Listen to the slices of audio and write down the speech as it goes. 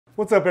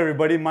What's up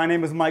everybody, my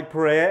name is Mike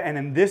Perea, and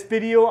in this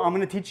video I'm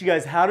going to teach you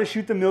guys how to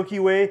shoot the Milky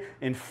Way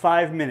in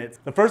 5 minutes.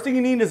 The first thing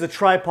you need is a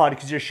tripod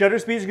because your shutter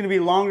speed is going to be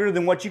longer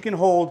than what you can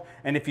hold,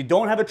 and if you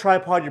don't have a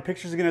tripod your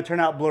pictures are going to turn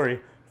out blurry.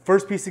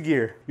 First piece of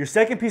gear. Your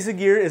second piece of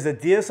gear is a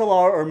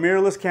DSLR or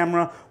mirrorless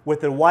camera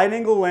with a wide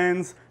angle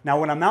lens. Now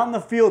when I'm out in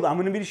the field I'm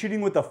going to be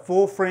shooting with a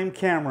full frame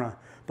camera,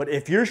 but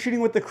if you're shooting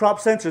with the crop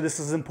sensor,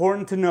 this is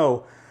important to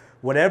know.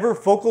 Whatever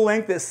focal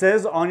length it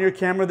says on your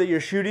camera that you're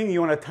shooting, you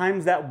want to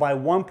times that by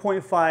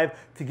 1.5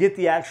 to get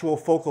the actual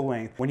focal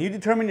length. When you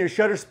determine your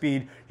shutter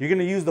speed, you're going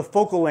to use the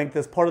focal length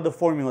as part of the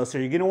formula. So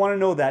you're going to want to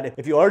know that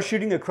if you are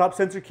shooting a crop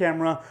sensor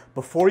camera,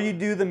 before you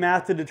do the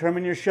math to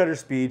determine your shutter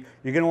speed,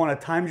 you're going to want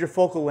to times your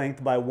focal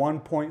length by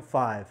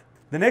 1.5.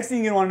 The next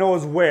thing you're going to want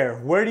to know is where.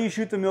 Where do you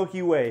shoot the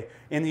Milky Way?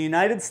 In the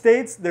United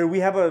States, we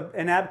have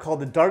an app called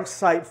the Dark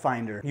Sight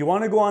Finder. You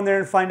want to go on there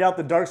and find out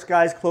the dark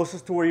skies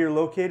closest to where you're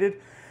located.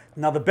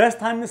 Now the best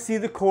time to see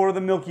the core of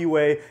the Milky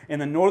Way in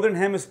the northern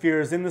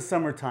hemisphere is in the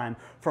summertime,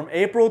 from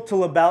April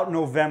till about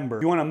November.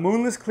 You want a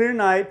moonless clear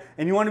night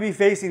and you want to be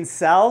facing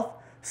south,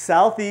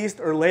 southeast,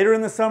 or later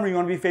in the summer you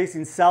want to be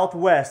facing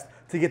southwest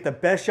to get the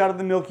best shot of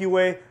the Milky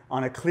Way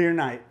on a clear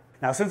night.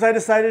 Now since I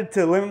decided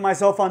to limit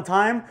myself on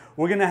time,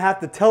 we're going to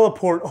have to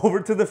teleport over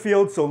to the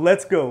field, so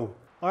let's go.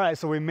 Alright,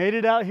 so we made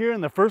it out here,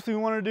 and the first thing we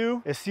want to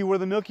do is see where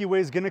the Milky Way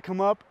is going to come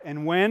up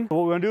and when. So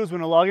what we're going to do is we're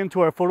going to log into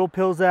our Photo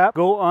Pills app,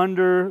 go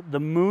under the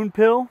moon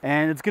pill,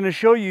 and it's going to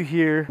show you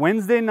here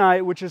Wednesday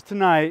night, which is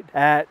tonight,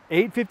 at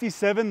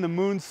 8:57 the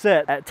moon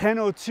set. At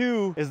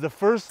 10:02 is the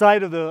first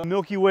sight of the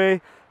Milky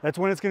Way. That's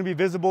when it's going to be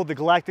visible, the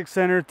galactic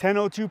center,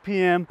 10:02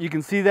 p.m. You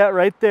can see that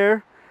right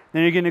there.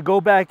 Then you're going to go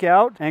back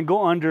out and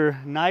go under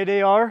night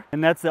AR,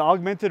 and that's the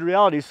augmented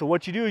reality. So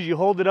what you do is you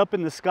hold it up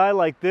in the sky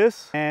like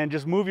this and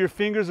just move your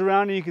fingers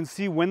around, and you can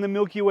see when the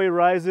Milky Way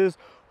rises,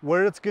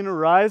 where it's going to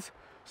rise,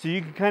 so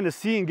you can kind of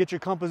see and get your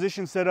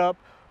composition set up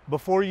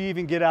before you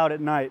even get out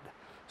at night.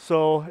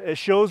 So it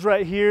shows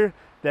right here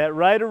that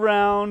right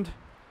around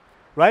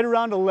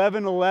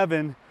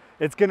 11:11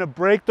 it's going to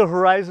break the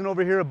horizon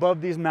over here above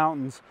these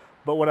mountains.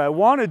 But what I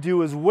want to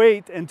do is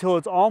wait until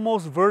it's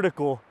almost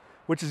vertical,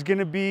 which is going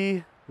to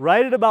be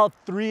right at about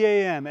 3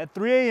 a.m. At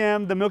 3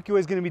 a.m. the Milky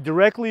Way is going to be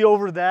directly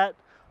over that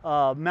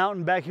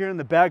mountain back here in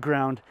the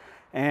background,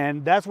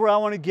 and that's where I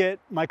want to get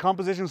my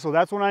composition. So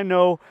that's when I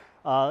know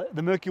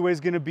the Milky Way is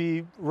going to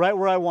be right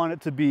where I want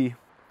it to be.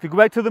 If you go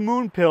back to the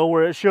moon pill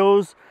where it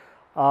shows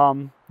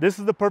this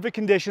is the perfect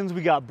conditions.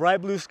 We got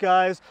bright blue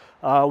skies,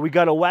 we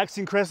got a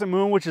waxing crescent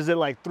moon which is at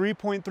like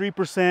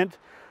 3.3%.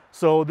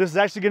 So this is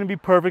actually going to be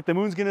perfect. The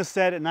moon's going to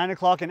set at 9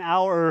 o'clock, an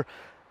hour,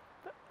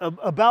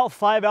 about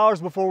 5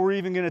 hours before we're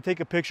even going to take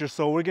a picture.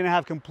 So we're going to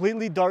have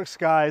completely dark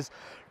skies.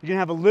 You're going to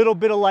have a little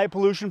bit of light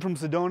pollution from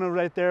Sedona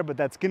right there, but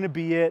that's going to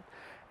be it.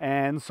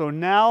 And so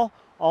now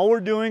all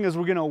we're doing is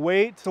we're going to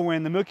wait. So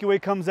when the Milky Way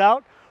comes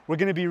out, we're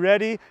going to be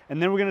ready,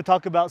 and then we're going to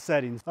talk about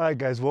settings. All right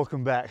guys,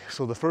 welcome back.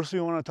 So the first thing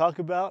we want to talk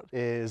about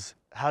is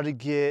how to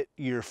get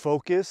your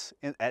focus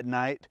at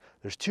night.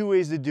 There's two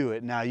ways to do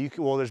it. Now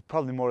well, there's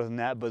probably more than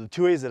that, but the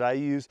two ways that I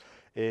use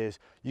is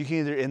you can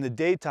either in the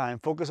daytime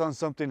focus on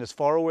something as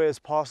far away as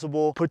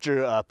possible, put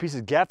your piece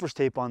of gaffers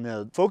tape on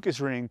the focus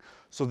ring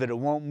so that it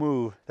won't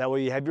move. That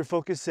way you have your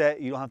focus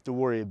set, you don't have to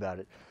worry about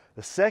it.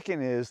 The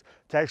second is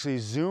to actually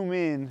zoom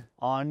in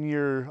on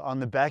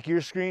the back of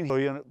your screen. So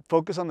you're gonna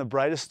focus on the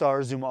brightest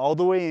stars, zoom all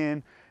the way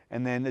in,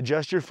 and then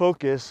adjust your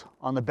focus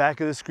on the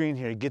back of the screen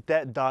here. Get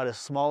that dot as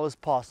small as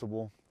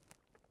possible.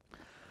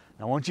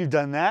 Now once you've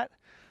done that,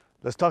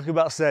 let's talk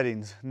about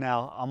settings.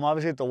 Now I'm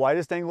obviously at the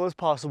widest angle as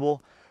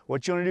possible.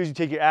 What you want to do is you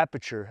take your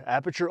aperture.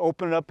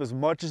 Open it up as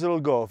much as it'll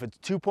go. If it's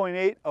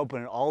 2.8,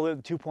 open it all the way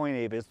up to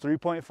 2.8. If it's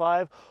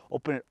 3.5,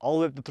 open it all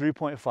the way up to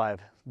 3.5.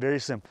 Very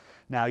simple.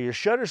 Now your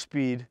shutter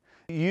speed,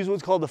 you use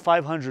what's called the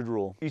 500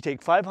 rule. You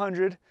take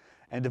 500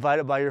 and divide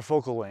it by your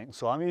focal length.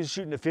 So I'm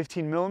shooting at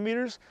 15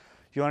 millimeters.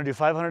 You want to do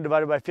 500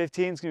 divided by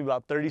 15, it's going to be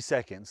about 30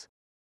 seconds.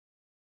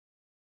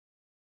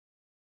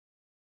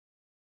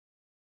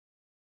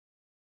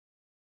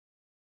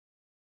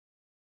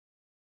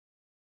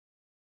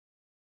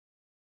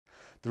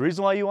 The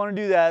reason why you want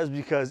to do that is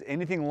because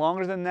anything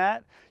longer than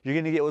that, you're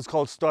going to get what's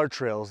called star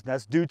trails.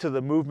 That's due to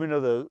the movement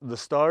of the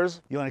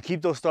stars. You want to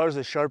keep those stars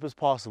as sharp as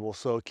possible,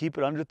 so keep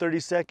it under 30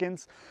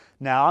 seconds.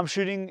 Now I'm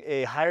shooting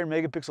a higher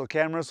megapixel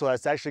camera, so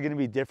that's actually going to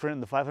be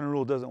different. The 500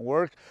 rule doesn't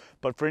work,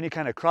 but for any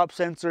kind of crop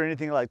sensor,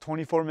 anything like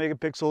 24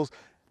 megapixels,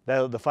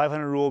 the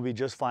 500 rule will be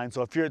just fine.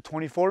 So if you're at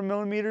 24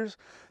 millimeters,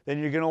 then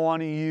you're going to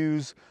want to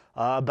use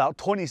about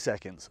 20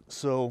 seconds.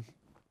 So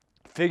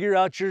figure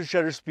out your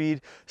shutter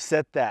speed,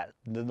 set that.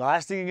 The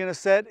last thing you're gonna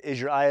set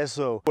is your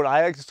ISO. What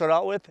I like to start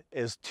out with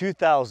is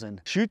 2000.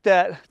 Shoot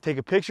that, take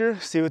a picture,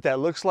 see what that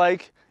looks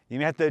like. You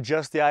may have to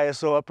adjust the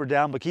ISO up or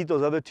down, but keep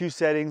those other two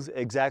settings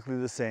exactly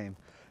the same.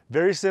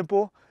 Very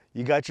simple,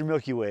 you got your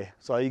Milky Way.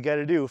 That's all you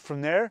gotta do.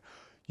 From there,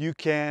 you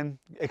can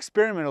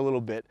experiment a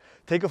little bit.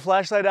 Take a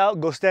flashlight out,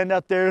 go stand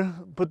out there,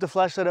 put the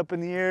flashlight up in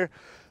the air,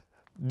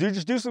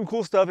 just do some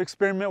cool stuff.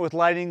 Experiment with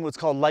lighting, what's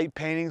called light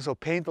painting. So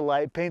paint the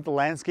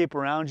landscape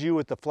around you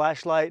with the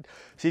flashlight.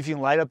 See if you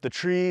can light up the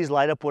trees,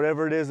 light up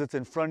whatever it is that's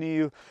in front of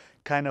you.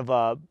 Kind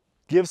of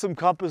give some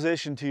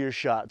composition to your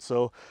shot.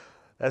 So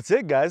that's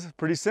it, guys.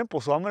 Pretty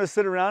simple. So I'm gonna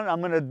sit around,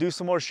 I'm gonna do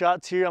some more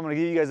shots here. I'm gonna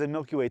give you guys a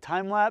Milky Way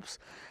time lapse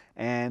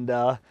and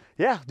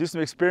yeah, do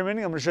some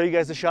experimenting. I'm gonna show you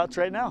guys the shots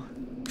right now.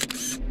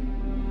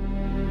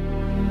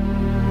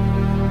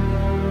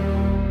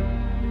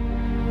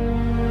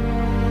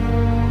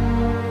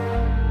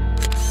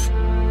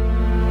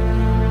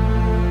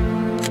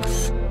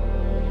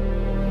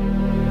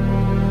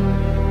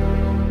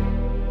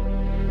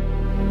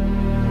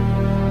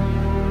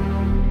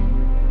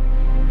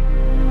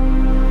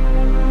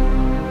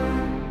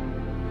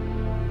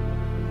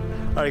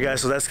 Alright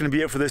guys, so that's going to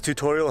be it for this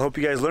tutorial. I hope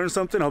you guys learned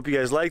something. I hope you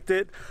guys liked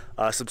it.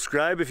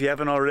 Subscribe if you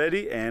haven't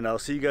already, and I'll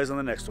see you guys on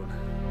the next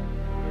one.